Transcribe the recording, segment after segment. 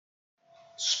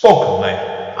Spoken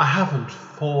mate, I haven't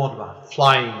thought about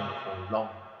flying for a long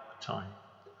time.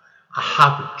 I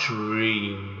haven't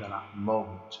dreamed of that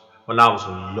moment when I was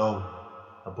alone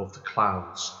above the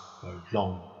clouds for a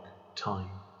long time.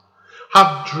 I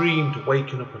have dreamed of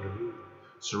waking up in a room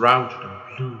surrounded in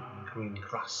blue and green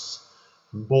grass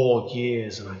for more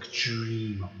years than I could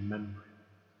dream of remembering.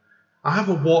 I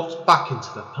haven't walked back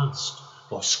into the past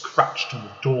or scratched on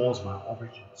the doors of my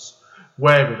origins,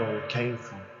 where it all came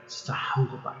from, since I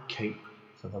held up that cape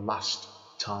for the last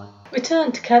time.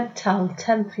 Return to Cape Town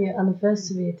 10th Year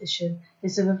Anniversary Edition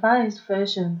is a revised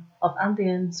version of Andy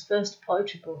N's first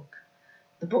poetry book.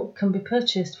 The book can be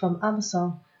purchased from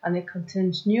Amazon and it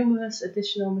contains numerous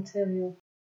additional material.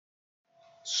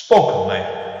 Spoken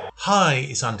Label. Hi,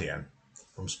 it's Andy N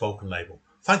from Spoken Label.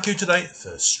 Thank you today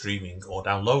for streaming or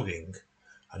downloading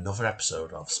another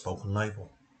episode of Spoken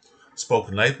Label.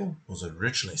 Spoken Label was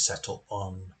originally set up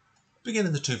on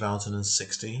beginning of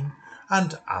 2016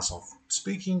 and as of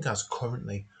speaking has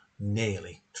currently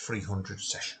nearly 300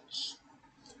 sessions.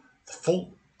 The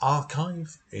full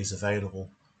archive is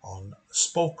available on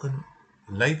Spoken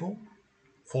Label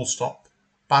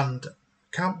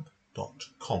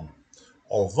bandcamp.com.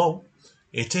 Although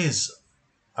it is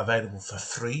available for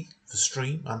free for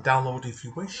stream and download if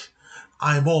you wish,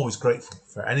 I am always grateful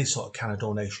for any sort of kind of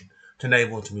donation to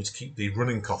enable me to keep the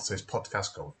running costs of this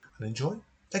podcast going. And enjoy.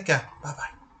 Take care. Bye bye.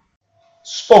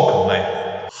 Spoken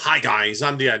Label. Hi guys,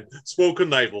 Andy N. Spoken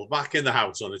Label back in the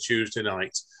house on a Tuesday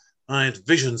night. I had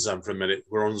visions then for a minute.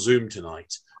 We're on Zoom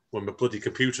tonight when my bloody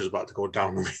computer's about to go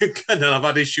down on me again, and I've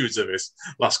had issues with this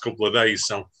last couple of days.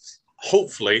 So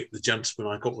hopefully the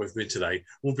gentleman I got with me today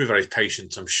will be very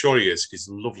patient. I'm sure he is. He's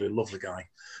a lovely, lovely guy.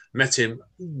 Met him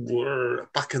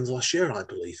back in the last year, I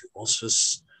believe it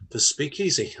was, for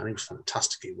Speakeasy, and he was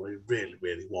fantastic. He really,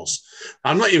 really was.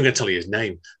 I'm not even going to tell you his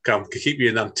name. I can keep you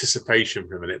in anticipation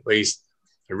for a minute, but he's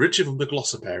originally from the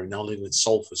Glossop area, now living in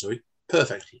Salford, so he's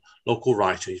perfect. Local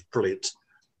writer, he's brilliant.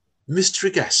 Mystery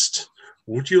guest,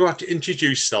 would you like to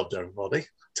introduce yourself to everybody?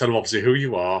 Tell them obviously who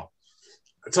you are.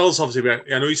 Tell us obviously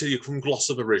about, I know you said you're from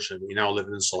Glossop originally, but you're now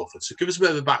living in Salford, so give us a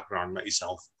bit of a background about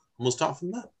yourself, and we'll start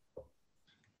from there.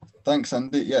 Thanks,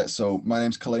 Andy. Yeah, so my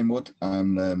name's Colleen Wood.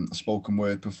 I'm a spoken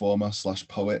word performer /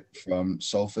 poet from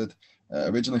Salford,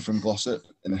 originally from Glossop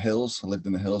in the hills. I lived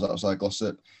in the hills outside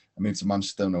Glossop. I moved to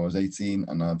Manchester when I was 18,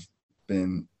 and I've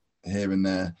been here and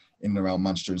there in and around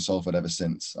Manchester and Salford ever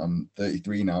since. I'm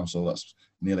 33 now, so that's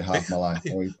nearly half my life,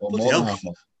 or more than half my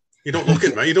life. You don't look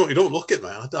it, mate. You don't look it,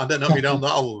 mate. I don't know you down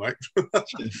that old, mate.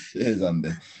 Cheers, Andy.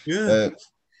 Yeah.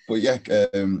 But yeah,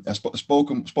 a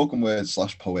spoken word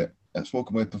 / poet.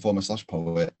 Spoken word performer /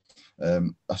 poet.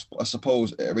 I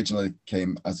suppose it originally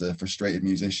came as a frustrated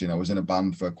musician. I was in a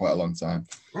band for quite a long time.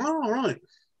 Oh, all right.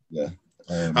 Yeah.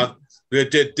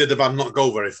 Did the band not go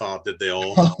very far? Did they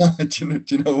all? do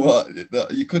you know what?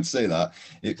 You could say that.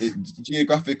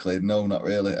 Geographically, no, not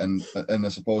really, and I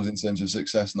suppose in terms of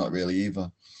success, not really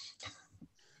either.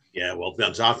 Yeah, well,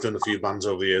 I've done a few bands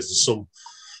over the years, and some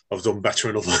have done better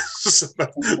than others.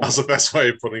 That's the best way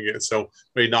of putting it. So,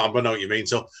 I know what you mean.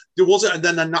 So, was it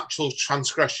then a natural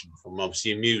transgression from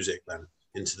obviously music then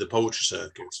into the poetry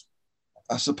circuit?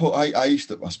 I suppose I used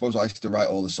to write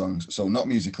all the songs. So not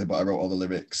musically, but I wrote all the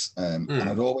lyrics. And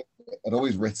I'd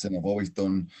always written. I've always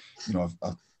done, I've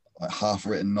like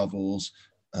half-written novels.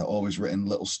 Always written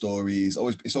little stories.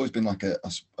 It's always been like a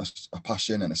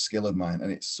passion and a skill of mine.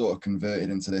 And it's sort of converted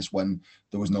into this when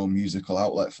there was no musical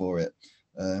outlet for it.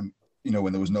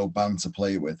 When there was no band to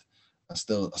play with, I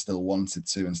still wanted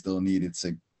to and still needed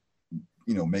to,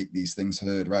 make these things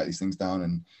heard, write these things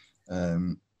down.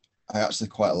 And I actually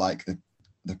quite like the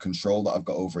control that I've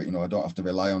got over it. I don't have to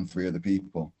rely on 3 other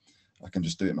people. I can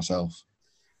just do it myself.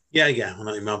 Yeah. I've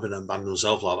been in a band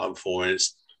myself like that before. And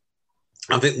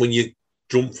I think when you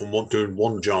jump from doing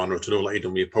one genre to another, like you're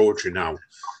doing your poetry now,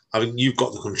 I think you've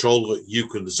got the control of it.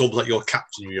 It's almost like you're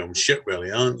captain of your own ship,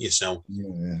 really, aren't you? So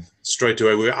straight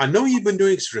away, I know you've been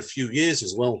doing this for a few years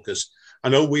as well, because I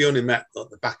know we only met at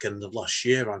the back end of last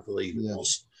year, I believe it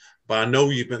was. But I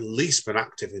know you've at least been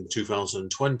active in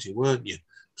 2020, weren't you?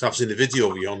 Because I've seen the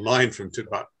video of you online from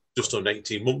about just under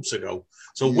 18 months ago.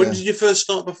 So when did you first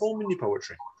start performing your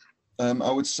poetry?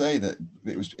 I would say that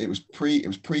it was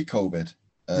pre-COVID.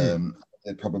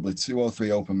 Probably 2 or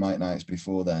 3 open mic nights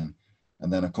before then,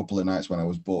 and then a couple of nights when I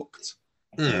was booked,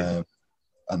 and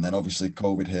then obviously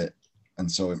COVID hit,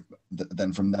 and so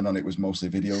then from then on it was mostly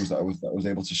videos that I was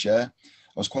able to share.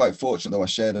 I was quite fortunate though. I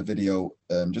shared a video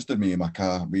just of me in my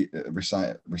car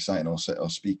reciting or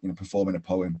speaking, performing a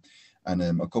poem, and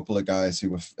a couple of guys who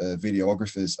were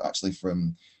videographers actually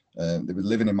from they were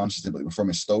living in Manchester, but they were from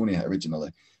Estonia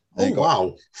originally. Oh,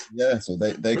 wow. Yeah, so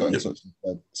they got in Brilliant. touch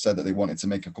and said that they wanted to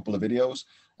make a couple of videos,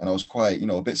 and I was quite,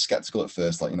 a bit skeptical at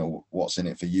first, like, what's in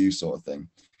it for you sort of thing.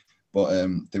 But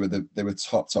they were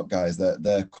top guys.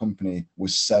 Their company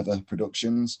was Sever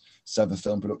Productions, Sever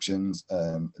Film Productions,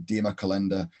 Dima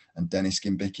Kalenda and Dennis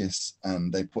Gimbikis,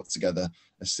 and they put together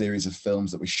a series of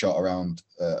films that we shot around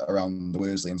the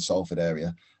Worsley and Salford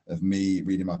area of me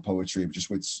reading my poetry, just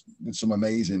with some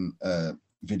amazing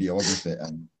videography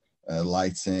and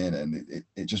lighting, and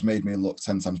it just made me look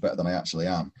 10 times better than I actually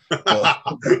am.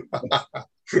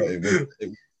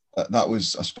 But, that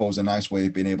was, I suppose, a nice way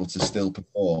of being able to still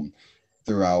perform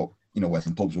throughout,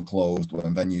 when pubs were closed,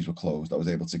 when venues were closed. I was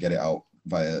able to get it out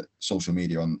via social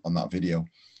media on that video.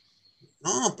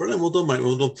 Oh, brilliant. Well done, mate.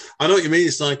 Well done. I know what you mean.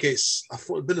 It's like, it's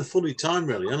been a funny time,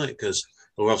 really, hasn't it? Because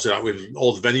obviously, like, with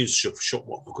all the venues shut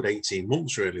what, a good 18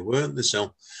 months, really, weren't they?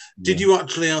 So, did you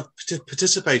actually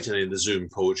participate in any of the Zoom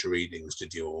poetry readings?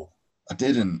 Did you? I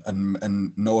didn't,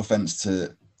 and no offense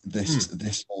to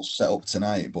this whole setup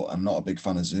tonight, but I'm not a big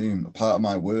fan of Zoom. Part of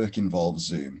my work involves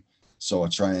Zoom, so I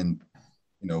try and,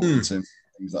 in terms of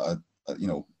things that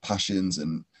are, passions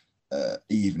and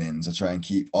evenings, I try and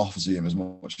keep off Zoom as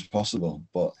much as possible.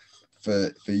 But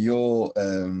for your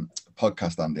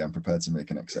podcast, Andy, I'm prepared to make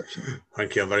an exception.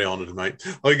 Thank you. I'm very honoured, mate.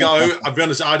 I'll be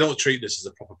honest, I don't treat this as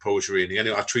a proper poetry reading.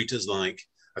 Anyway, I treat it as like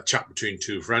a chat between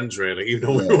two friends, really, even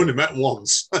though we only met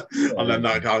once. And then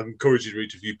I encourage you to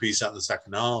read a few pieces out in the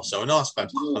second half. So no, that's fine.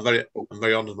 I'm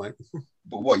very honoured, mate.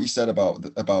 But what you said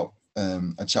about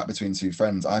a chat between two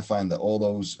friends, I find that all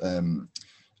those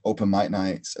open mic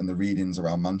nights and the readings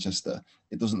around Manchester,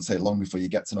 it doesn't take long before you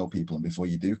get to know people and before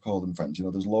you do call them friends.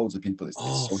 There's loads of people. It's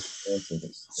so supportive.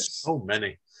 So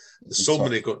many. There's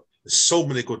so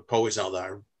many good poets out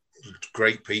there.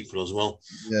 Great people as well.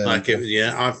 I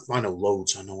know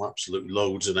loads. I know absolutely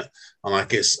loads in it. And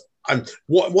like it's. And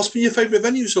what's been your favourite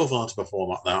venue so far to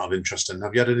perform at that? Of interest in.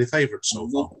 Have you had any favourites so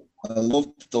far? I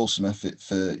loved Dulcimer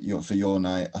for your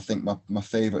night. I think my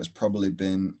favourite has probably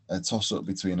been a toss up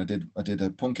between. I did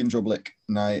a Punk in Drublic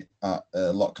night at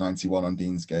Lock 91 on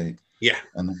Deansgate. Yeah,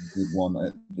 and then I did one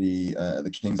at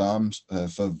the King's Arms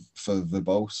for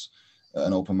Verbose.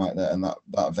 An open mic there, and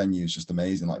that venue is just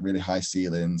amazing, like really high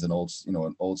ceilings and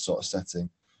an old sort of setting.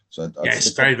 So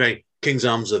it's very King's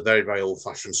Arms, a very, very old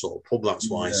fashioned sort of pub. That's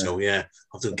why. Yeah. So yeah,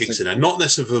 I've done gigs in there, not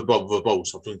necessarily for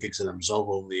Verbose. I've done gigs in them myself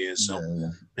over the years. So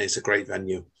it's a great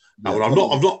venue. Now,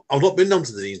 I've not been down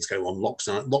to the Deansgate one. Locks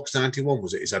 91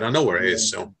 was it? He said, I know where it is.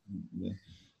 So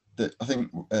I think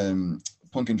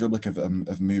Punk and Drublic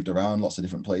have moved around lots of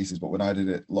different places, but when I did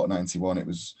it, Lot 91, it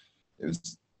was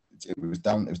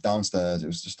downstairs. It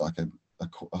was just like a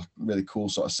really cool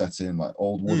sort of setting, like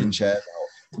old wooden chairs.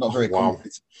 Not very comfy.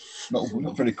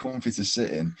 Not very comfy to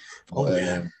sit in.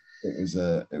 But, it was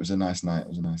a nice night. It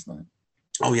was a nice night.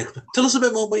 Oh yeah. Tell us a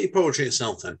bit more about your poetry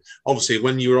itself then. Obviously,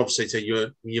 when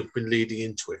you've been leading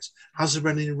into it, has there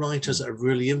been any writers that have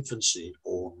really influenced you,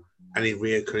 or any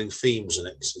reoccurring themes in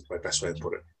it? Is the best way to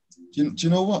put it. Do you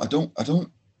know what? I don't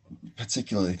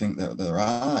particularly think that there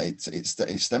are. It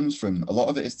stems from, a lot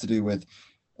of it is to do with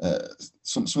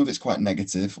some of it's quite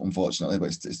negative, unfortunately,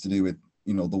 but it's to do with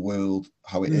the world,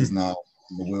 how it is now,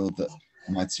 the world that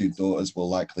my two daughters will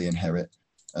likely inherit,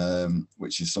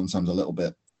 which is sometimes a little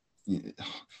bit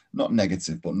not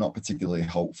negative, but not particularly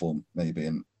hopeful, maybe.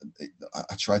 And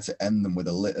I try to end them with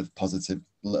a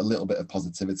little bit of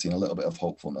positivity and a little bit of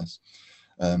hopefulness.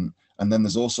 And then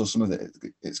there's also some of it.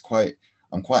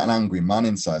 I'm quite an angry man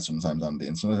inside sometimes, Andy,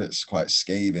 and some of it's quite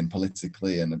scathing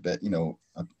politically and a bit,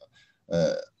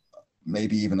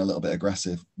 maybe even a little bit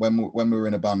aggressive. When we were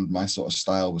in a band, my sort of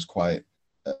style was quite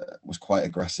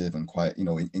aggressive and quite,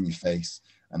 in your face.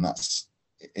 And that's,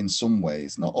 in some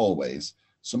ways, not always,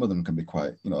 some of them can be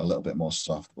quite, a little bit more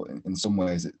soft, but in some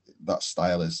ways that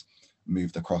style has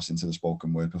moved across into the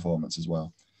spoken word performance as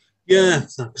well. Yeah,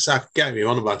 because I get me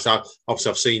on about it. Obviously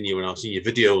I've seen you and I've seen your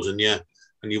videos, and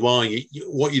and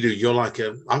what you do, you're like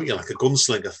a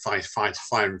gunslinger,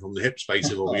 firing from the hips,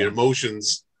 basically, over your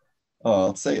emotions. Oh,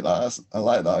 I'll say that. I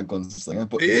like that, gunslinger.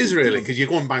 But it is really, because you're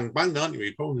going bang bang, aren't you?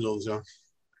 You're probably all the time.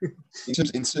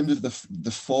 In terms of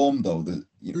the form, though,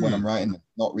 when I'm writing,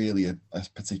 not really a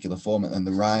particular form, and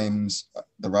the rhymes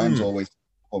always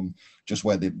come just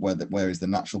where is the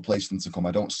natural place for them to come.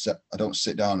 I don't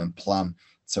sit down and plan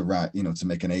to write, to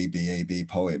make an A-B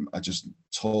poem. I just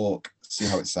talk, see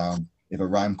how it sounds. If a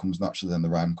rhyme comes naturally, then the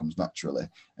rhyme comes naturally.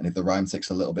 And if the rhyme takes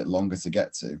a little bit longer to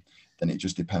get to, then it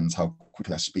just depends how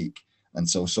quickly I speak. And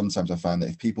so sometimes I find that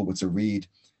if people were to read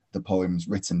the poems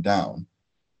written down,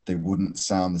 they wouldn't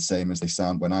sound the same as they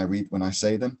sound when I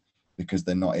say them, because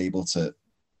they're not able to,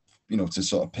 to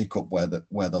sort of pick up where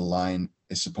the line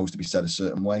is supposed to be said a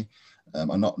certain way. I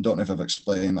don't know if I've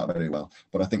explained that very well,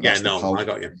 but I think that's the power. I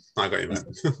got you. Man.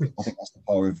 I think that's the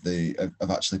power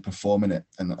of actually performing it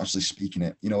and actually speaking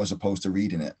it, as opposed to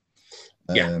reading it.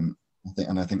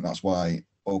 I think that's why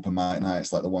open mic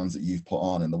nights like the ones that you've put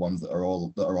on and the ones that are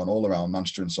on all around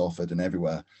Manchester and Salford and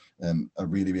everywhere are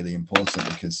really, really important,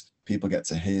 because people get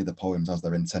to hear the poems as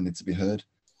they're intended to be heard.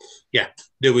 Yeah,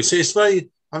 do we see? It's very.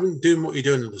 I think doing what you're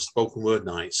doing in the spoken word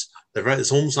nights,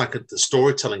 it's almost like a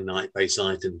storytelling night based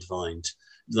on I didn't find.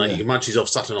 Like you can imagine yourself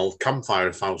sat on an old campfire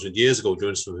 1,000 years ago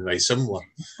doing something very similar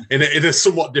in a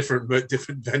somewhat different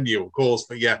venue, of course.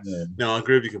 But no, I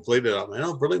agree with you completely. That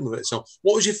man, brilliant with it. So,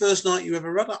 what was your first night you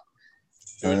ever read at?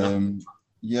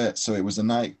 So it was a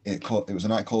night. It was a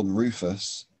night called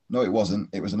Rufus. No, it wasn't.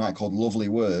 It was a night called Lovely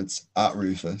Words at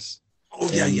Rufus. Oh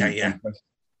yeah.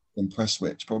 In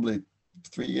Prestwich, probably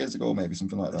 3 years ago, maybe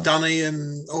something like that.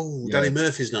 Danny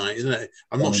Murphy's night, isn't it?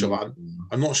 I'm not sure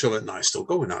that night's still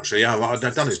going. Actually,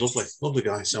 Danny's lovely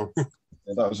guy. So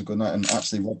that was a good night, and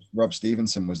actually, Rob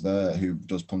Stevenson was there, who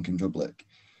does Punk in Drublic,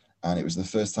 and it was the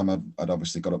first time I'd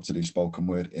obviously got up to do spoken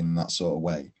word in that sort of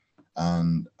way.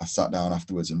 And I sat down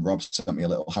afterwards, and Rob sent me a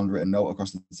little handwritten note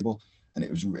across the table, and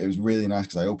it was really nice,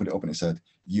 because I opened it up and it said,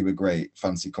 "You were great,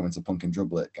 fancy coming to Punk in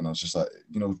Drublic." And I was just like,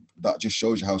 that just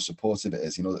shows you how supportive it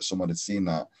is, that someone had seen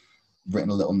that, written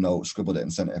a little note, scribbled it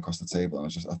and sent it across the table.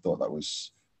 And I thought that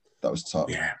was top.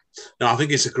 Yeah. No, I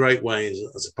think it's a great way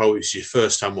as a poet. It's your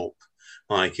first time up.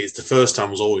 Like, it's the first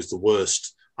time was always the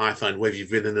worst. I find whether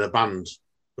you've been in a band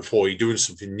before, you're doing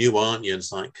something new, aren't you? And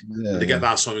it's like, to get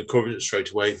that sort of encouragement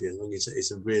straight away for you, I think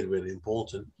it's really, really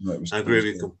important. I agree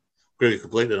with you. Really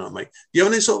completely not, mate. Do you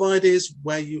have any sort of ideas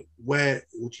where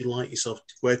would you like yourself?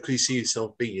 Where could you see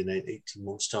yourself be in 18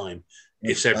 months' time?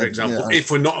 If, say, for example,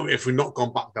 if we're not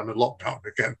gone back down the lockdown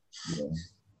again. Yeah.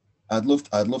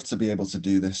 I'd love to be able to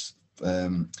do this.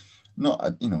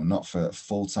 Not for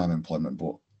full-time employment,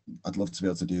 but I'd love to be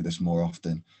able to do this more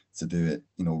often. To do it,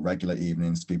 regular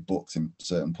evenings, to be booked in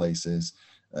certain places,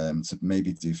 to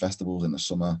maybe do festivals in the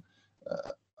summer.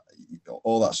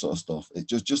 All that sort of stuff. It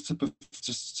just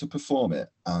to perform it,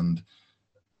 and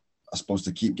I suppose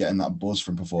to keep getting that buzz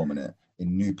from performing it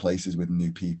in new places with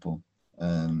new people.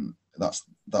 That's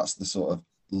the sort of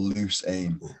loose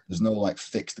aim. There's no like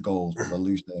fixed goals, but the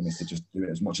loose aim is to just do it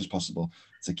as much as possible,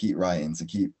 to keep writing, to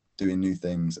keep doing new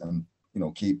things, and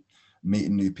keep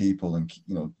meeting new people, and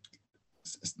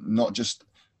not just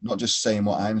saying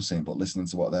what I'm saying, but listening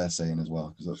to what they're saying as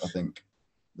well. Because I think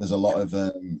there's a lot of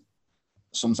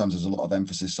sometimes there's a lot of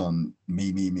emphasis on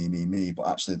me, but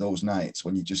actually those nights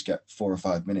when you just get 4 or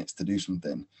 5 minutes to do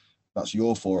something, that's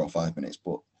your 4 or 5 minutes,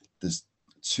 but there's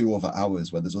 2 other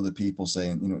hours where there's other people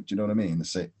saying, do you know what I mean?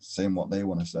 They're saying what they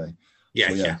want to say.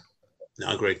 Yeah. No,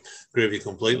 I agree with you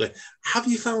completely. Have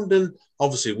you found,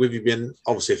 obviously, with you being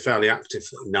obviously fairly active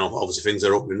now, obviously things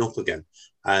are opening up again,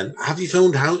 and have you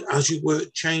found has your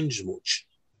work changed much,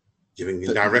 giving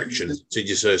you direction since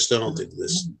you first started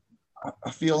this?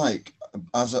 I feel like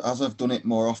as I've done it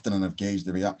more often and I've gauged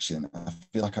the reaction, I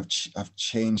feel like I've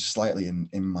changed slightly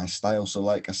in my style. So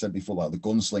like I said before, like the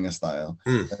gunslinger style,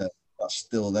 that's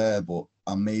still there, but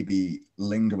I maybe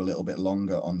linger a little bit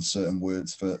longer on certain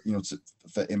words for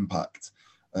for impact,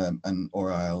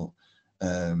 or I'll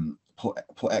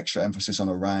put extra emphasis on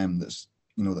a rhyme that's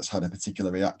that's had a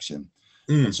particular reaction.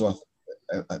 And so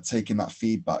taking that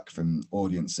feedback from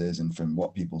audiences and from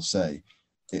what people say,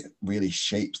 it really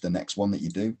shapes the next one that you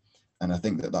do. And I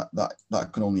think that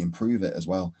can only improve it as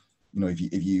well.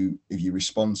 If you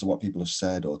respond to what people have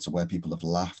said, or to where people have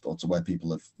laughed, or to where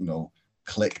people have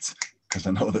clicked, because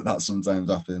I know that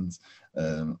sometimes happens.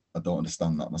 I don't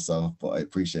understand that myself, but I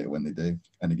appreciate it when they do.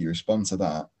 And if you respond to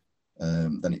that,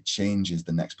 then it changes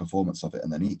the next performance of it.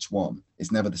 And then each one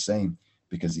is never the same,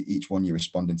 because each one you're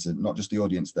responding to not just the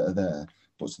audience that are there,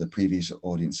 but to the previous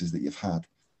audiences that you've had,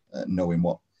 knowing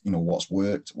what's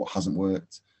worked, what hasn't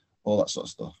worked, all that sort of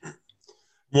stuff.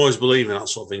 I'm always believing that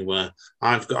sort of thing, where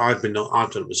I've done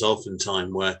it myself in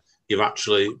time, where you've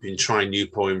actually been trying new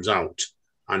poems out,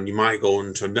 and you might go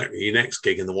on to your next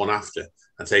gig and the one after,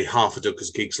 and say half a dozen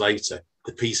gigs later,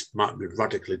 the piece might be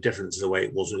radically different to the way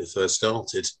it was when it first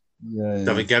started. I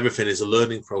think everything is a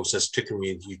learning process,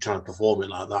 particularly when you try to perform it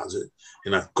like that. Is it,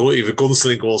 either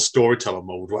gunslinger or storyteller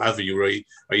mode, whatever you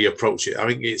approach it. I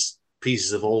think it's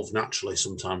pieces evolve naturally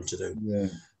sometimes to do. Yeah.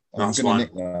 I'm going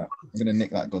to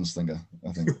nick that gunslinger,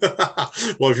 I think.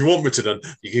 Well, if you want me to, then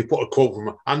you can put a quote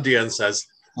from Andy N says,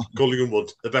 Gullingham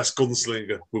Wood, the best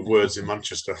gunslinger with words in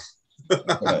Manchester. All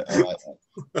right.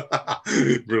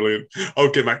 Brilliant.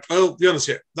 Okay, mate. Well, to be honest,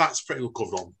 that's pretty well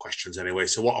covered on questions anyway.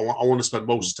 So what I want to spend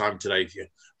most of the time today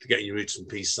for getting you read some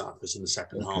pieces out of us in the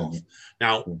second half.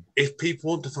 Now, if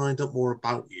people want to find out more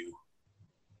about you,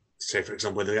 say for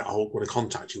example, when they want to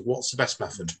contact you, what's the best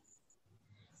method?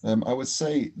 I would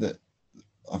say that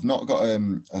I've not got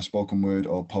a spoken word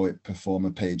or poet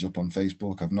performer page up on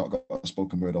Facebook. I've not got a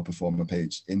spoken word or performer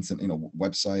page,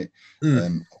 website.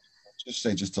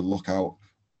 Just to look out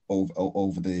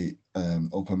over the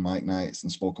open mic nights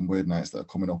and spoken word nights that are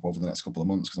coming up over the next couple of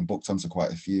months, because I'm booked onto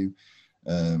quite a few,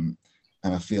 and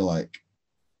I feel like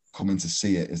coming to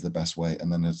see it is the best way,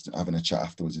 and then having a chat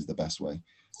afterwards is the best way.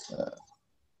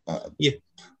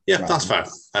 That's fair.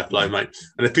 Fair play, mate.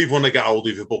 And if people want to get hold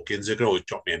of your bookings, they can always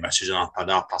drop me a message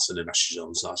and I'll pass the message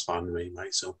on, so that's fine with me,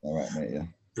 mate. So all right, mate, yeah.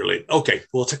 Brilliant. Okay,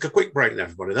 we'll take a quick break then,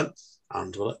 everybody, then,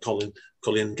 and we'll let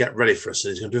Colin get ready for us,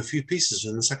 and he's going to do a few pieces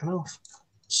in the second half.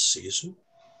 See you soon.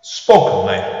 Spoken,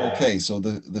 mate. Okay, so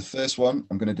the first one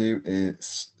I'm going to do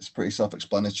is pretty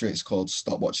self-explanatory. It's called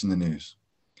Stop Watching the News.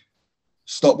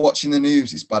 Stop watching the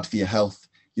news. It's bad for your health.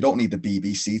 You don't need the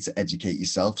BBC to educate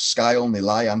yourself. Sky Only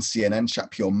Lie and CNN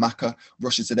chat pure maca.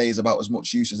 Russia Today is about as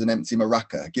much use as an empty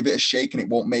maraca. Give it a shake and it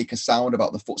won't make a sound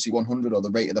about the FTSE 100 or the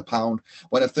rate of the pound.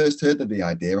 When I first heard of the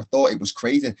idea, I thought it was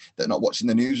crazy that not watching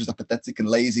the news was apathetic and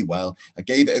lazy. Well, I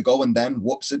gave it a go and then,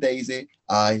 whoops-a-daisy,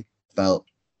 I felt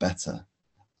better.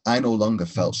 I no longer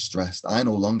felt stressed. I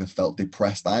no longer felt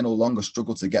depressed. I no longer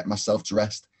struggled to get myself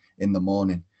dressed in the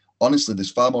morning. Honestly,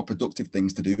 there's far more productive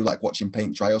things to do, like watching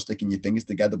paint dry or sticking your fingers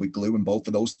together with glue, and both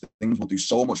of those things will do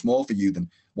so much more for you than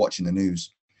watching the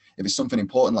news. If it's something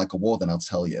important like a war, then I'll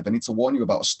tell you. If I need to warn you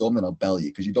about a storm, then I'll bell you,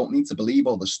 because you don't need to believe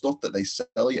all the stuff that they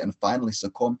sell you and finally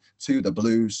succumb to the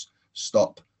blues.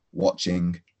 Stop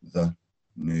watching the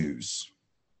news.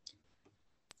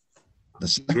 The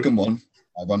second one,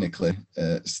 ironically,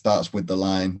 starts with the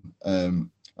line,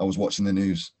 I was watching the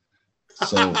news.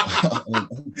 So I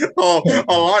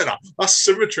like that. That's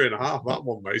symmetry and a half, that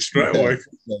one, mate, straight away.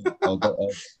 I'll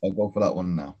go for that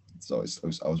one now. So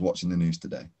I was watching the news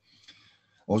today.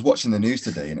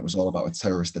 And it was all about a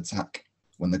terrorist attack.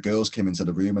 When the girls came into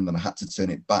the room, and then I had to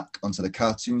turn it back onto the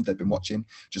cartoons they'd been watching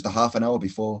just a half an hour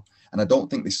before. And I don't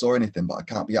think they saw anything, but I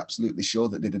can't be absolutely sure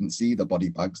that they didn't see the body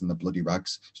bags and the bloody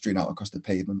rags strewn out across the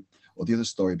pavement. Or the other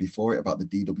story before it about the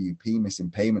DWP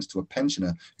missing payments to a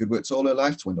pensioner who'd worked all her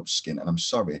life to end up skint. And I'm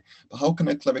sorry, but how can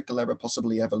a clerical error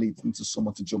possibly ever lead into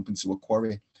someone to jump into a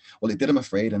quarry? Well, it did, I'm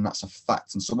afraid, and that's a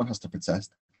fact, and someone has to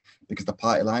protest. Because the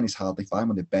party line is hardly fine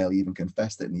when they barely even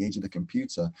confess that in the age of the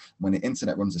computer, when the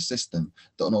internet runs a system,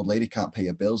 that an old lady can't pay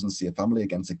her bills and see her family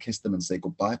again to kiss them and say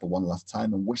goodbye for one last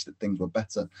time and wish that things were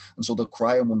better. And so they'll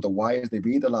cry and wonder why, as they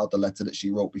read aloud the letter that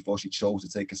she wrote before she chose to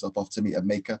take herself off to meet her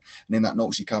maker. And in that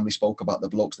note, she calmly spoke about the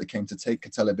blokes that came to take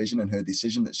her television and her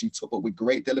decision that she took, but with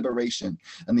great deliberation.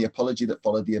 And the apology that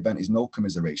followed the event is no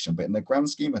commiseration, but in the grand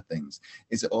scheme of things,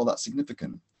 is it all that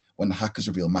significant? When the hackers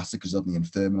reveal massacres of the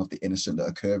infirm and of the innocent that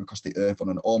occur across the earth on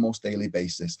an almost daily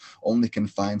basis, only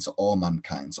confined to all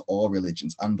mankind, to all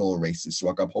religions and all races. So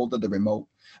I grab hold of the remote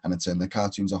and I turn the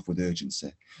cartoons off with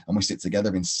urgency. And we sit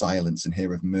together in silence and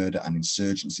hear of murder and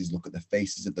insurgencies, look at the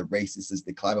faces of the racists as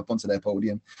they climb up onto their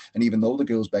podium. And even though the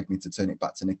girls beg me to turn it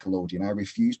back to Nickelodeon, I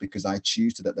refuse, because I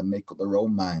choose to let them make up their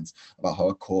own minds about how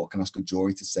a court can ask a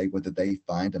jury to say whether they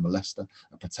find a molester,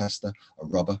 a protester, a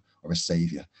robber, or a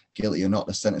saviour. Guilty or not,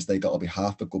 the sentence they got will be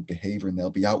half for good behaviour, and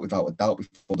they'll be out without a doubt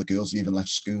before the girls even left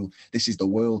school. This is the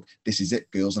world. This is it,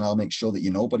 girls, and I'll make sure that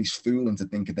nobody's fooling to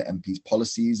think of the MP's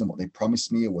policies and what they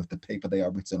promised me or with the paper they are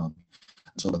written on.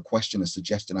 So the question, a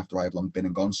suggestion after I have long been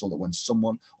and gone, so that when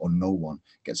someone or no one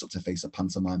gets up to face a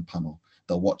pantomime panel,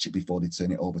 they'll watch it before they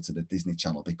turn it over to the Disney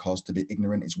Channel, because to be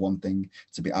ignorant is one thing,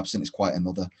 to be absent is quite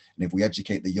another. And if we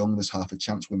educate the young, there's half a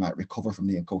chance we might recover from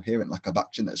the incoherent lack of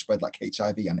action that has spread like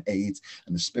HIV and AIDS,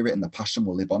 and the spirit and the passion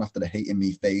will live on after the hate in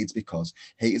me fades, because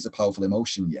hate is a powerful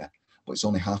emotion, yeah, but it's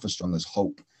only half as strong as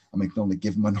hope, and we can only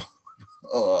give them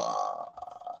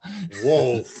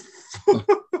Whoa.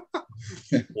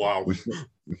 Wow.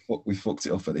 We fucked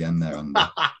it up at the end there. And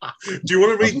do you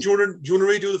want to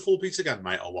redo the full piece again,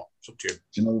 mate, or what? It's up to you.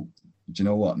 Do you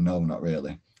know what? No, not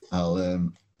really.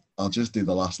 I'll just do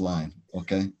the last line,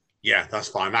 okay? Yeah, that's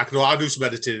fine. I'll do some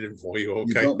editing for you, okay?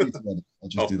 You don't need to edit. I'll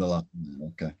just do the last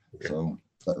line, okay? So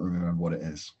let me remember what it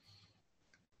is.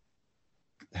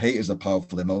 Hate is a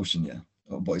powerful emotion, yeah,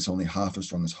 but it's only half as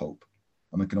strong as hope.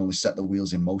 And we can only set the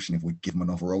wheels in motion if we give them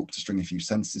enough rope to string a few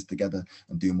sentences together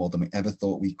and do more than we ever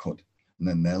thought we could. And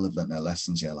then they'll have learnt their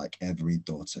lessons, yeah, like every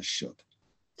daughter should.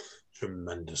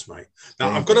 Tremendous, mate. Now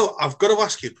I've got to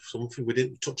ask you something we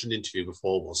didn't touch on the interview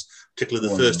before, was particularly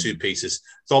the first two pieces.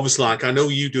 So obviously, like I know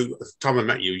you do. At the time I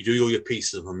met you, you do all your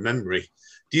pieces from memory.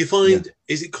 Do you find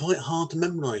is it quite hard to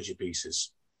memorize your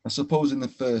pieces? I suppose in the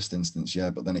first instance, yeah,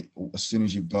 but then as soon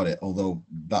as you've got it, although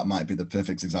that might be the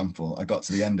perfect example, I got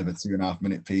to the end of a 2.5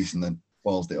 minute piece and then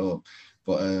ballsed it up.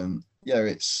 But I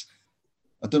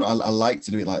don't know. I like to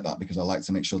do it like that because I like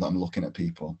to make sure that I'm looking at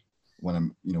people when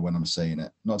I'm saying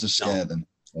it, not to scare them,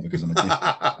 or because I'm a dick.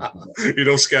 You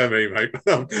don't scare me, mate.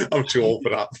 I'm too old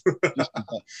for that.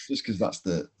 just because that's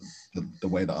the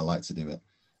way that I like to do it.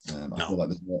 I feel like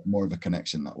there's more of a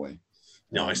connection that way.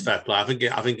 No, it's fair play. I think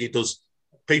it does.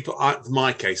 People, in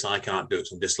my case, I can't do it.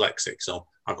 So I'm dyslexic, so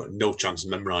I've got no chance of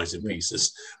memorizing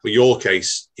pieces. But your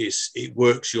case it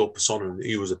works your persona,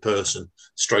 you as a person,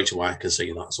 straight away. I can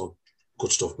see that. So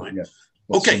good stuff, mate. Yeah.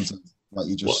 Okay, like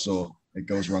you just saw. It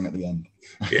goes wrong at the end.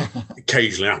 Yeah,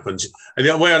 occasionally happens. And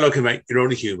the way I look at it, mate, you're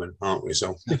only human, aren't we?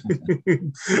 So,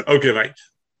 okay, mate.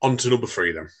 On to number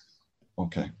 3 then.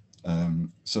 Okay.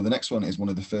 So the next one is one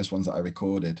of the first ones that I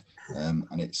recorded, and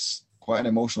it's quite an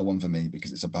emotional one for me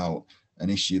because it's about an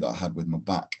issue that I had with my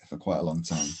back for quite a long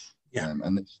time. Yeah.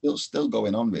 And it's still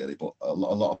going on really, but a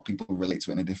lot of people relate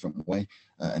to it in a different way.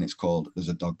 And it's called There's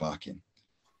a Dog Barking.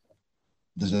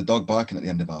 There's a dog barking at the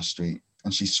end of our street,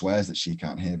 and she swears that she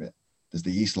can't hear it. There's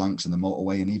the East Lancs and the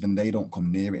motorway, and even they don't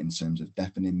come near it in terms of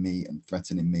deafening me and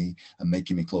threatening me and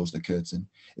making me close the curtain.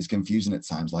 It's confusing at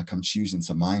times, like I'm choosing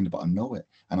to mind, but I know it.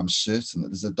 And I'm certain that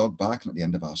there's a dog barking at the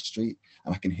end of our street,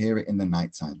 and I can hear it in the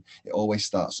nighttime. It always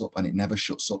starts up and it never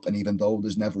shuts up. And even though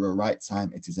there's never a right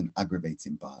time, it is an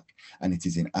aggravating bark, and it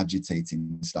is in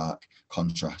agitating, stark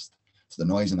contrast to the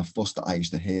noise and the fuss that I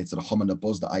used to hear, to the hum and the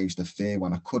buzz that I used to fear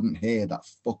when I couldn't hear that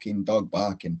fucking dog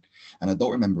barking. And I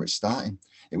don't remember it starting.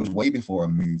 It was way before I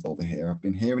moved over here. I've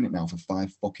been hearing it now for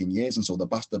 5 fucking years, and so the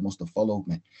bastard must have followed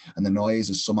me. And the noise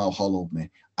has somehow hollowed me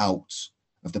out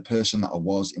of the person that I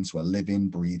was into a living,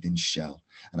 breathing shell.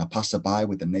 And a passerby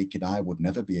with the naked eye would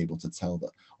never be able to tell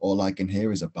that all I can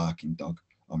hear is a barking dog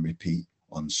on repeat,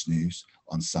 on snooze,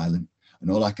 on silent. And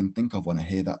all I can think of when I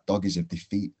hear that dog is of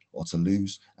defeat or to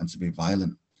lose and to be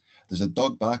violent. There's a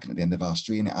dog barking at the end of our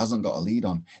street and it hasn't got a lead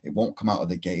on. It won't come out of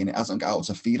the gate and it hasn't got out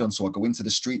to feed on. So I go into the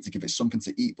street to give it something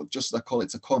to eat, but just as I call it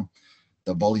to come,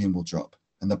 the volume will drop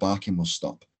and the barking will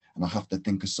stop. And I have to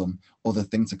think of some other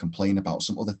thing to complain about,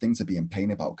 some other thing to be in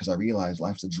pain about, because I realize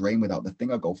life's a drain without. The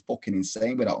thing I go fucking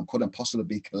insane without and couldn't possibly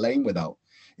be claimed without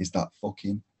is that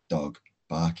fucking dog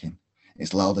barking.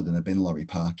 It's louder than a bin lorry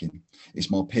parking. It's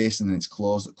more piercing than its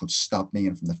claws that could stab me.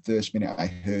 And from the first minute I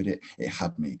heard it, it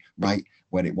had me right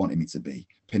where it wanted me to be,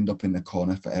 pinned up in the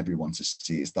corner for everyone to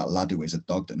see. It's that lad who is a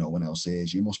dog that no one else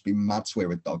is. You must be mad to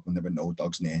hear a dog when there are no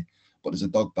dogs near. But there's a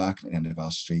dog barking at the end of our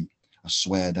street. I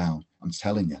swear down, I'm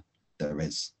telling you, there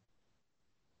is.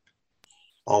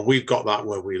 Oh, we've got that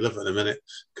where we live in a minute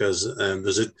because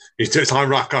there's a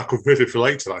time I could really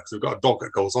relate to that because we've got a dog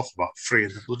that goes off about 3 in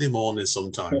the bloody morning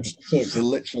sometimes. So it's a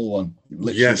literal one.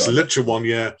 Yes, a literal one,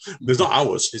 yeah. There's not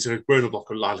ours. It's a grown up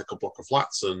like a block of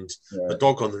flats and a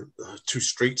dog on the 2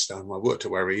 streets down. I worked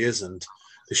at where he is and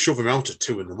they shove him out at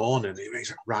 2 in the morning. He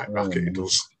makes a right racket, he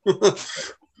does.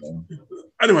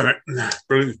 Anyway, mate,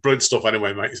 brilliant stuff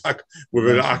anyway, mate.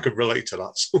 I could relate to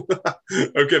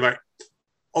that. Okay, mate.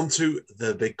 On to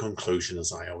the big conclusion,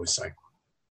 as I always say.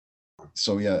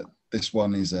 So yeah, this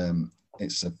one is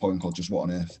it's a poem called Just What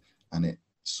on Earth, and it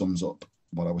sums up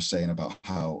what I was saying about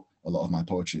how a lot of my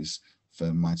poetry is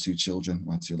for my 2 children,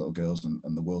 my 2 little girls, and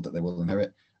the world that they will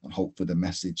inherit, and hopefully the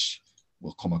message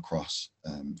will come across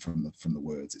from the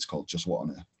words. It's called Just What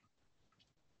on Earth.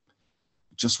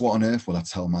 Just what on earth will I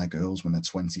tell my girls when they're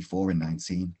 24 and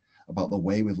 19? About the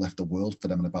way we've left the world for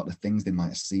them and about the things they might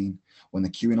have seen when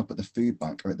they're queuing up at the food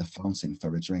bank or at the fountain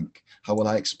for a drink. How will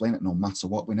I explain it no matter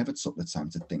what? We never took the time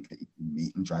to think that you can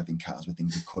meet and driving cars with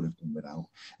things we could have done without.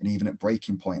 And even at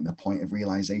breaking point and the point of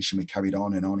realization, we carried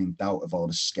on and on in doubt of all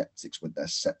the skeptics with their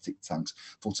septic tanks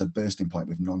full to bursting point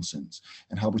with nonsense.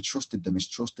 And how we trusted them is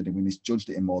trusted and we misjudged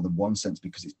it in more than one sense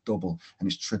because it's double and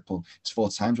it's triple. It's 4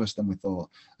 times worse than we thought.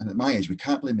 And at my age, we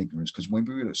can't blame ignorance because when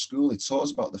we were at school, they taught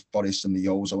us about the forests and the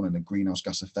ozone and the greenhouse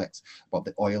gas effect, about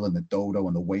the oil and the dodo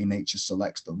and the way nature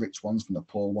selects the rich ones from the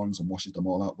poor ones and washes them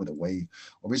all out with a wave.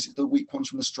 Or is it the weak ones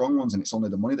from the strong ones and it's only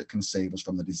the money that can save us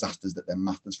from the disasters that their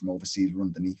masters from overseas were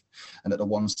underneath, and that the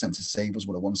ones sent to save us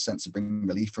were the ones sent to bring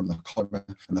relief from the cholera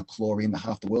and the chlorine that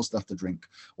half the world still have to drink,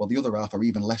 while the other half are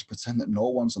even less pretend that no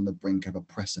one's on the brink of a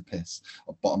precipice,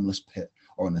 a bottomless pit,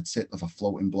 or on the tip of a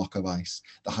floating block of ice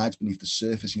that hides beneath the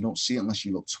surface. You don't see it unless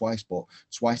you look twice, but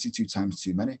twice is 2 times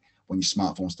too many when your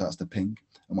smartphone starts to ping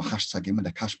and we're hashtagging with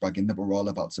the cash bragging that we're all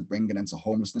about to bring an end to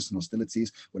homelessness and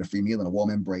hostilities with a free meal and a warm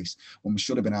embrace, when we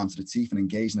should have been armed to the teeth and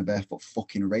engaged in a barefoot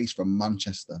fucking race from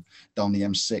Manchester down the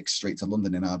M6 straight to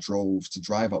London in our droves to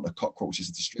drive out the cockroaches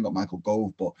and to string up Michael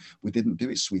Gove. But we didn't do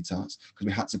it, sweethearts, because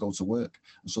we had to go to work.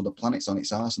 And so the planet's on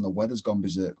its arse and the weather's gone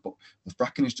berserk. But the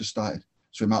fracking has just started.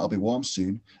 So we might all be warm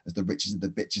soon as the riches of the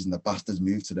bitches and the bastards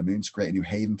move to the moon to create a new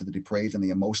haven for the depraved and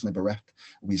the emotionally bereft.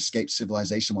 We escape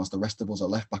civilization whilst the rest of us are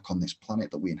left back on this planet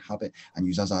that we inhabit and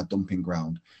use as our dumping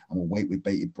ground. And we'll wait with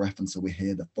bated breath until we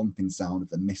hear the thumping sound of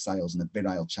the missiles and the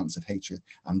virile chants of hatred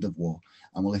and of war.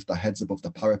 And we'll lift our heads above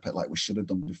the parapet like we should have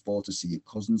done before to see your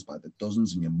cousins by the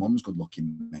dozens and your mum's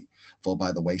good-looking mate fall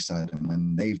by the wayside. And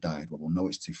when they've died, well, we'll know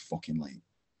it's too fucking late.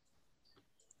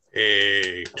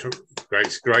 Hey,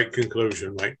 great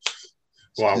conclusion, mate.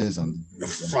 Wow. Cheers, I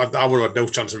would have had no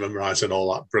chance of memorising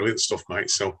all that brilliant stuff, mate.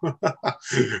 So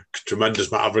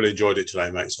tremendous, mate. I've really enjoyed it today,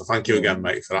 mate. So thank you again,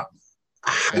 mate, for that.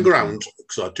 Hang around,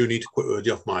 because I do need to quit with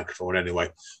you off microphone anyway.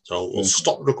 So we'll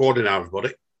stop recording now,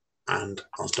 everybody. And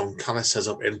as Don Callis says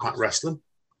up Impact Wrestling,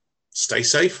 stay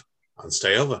safe and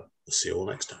stay over. We'll see you all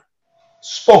next time.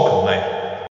 Spoken, mate.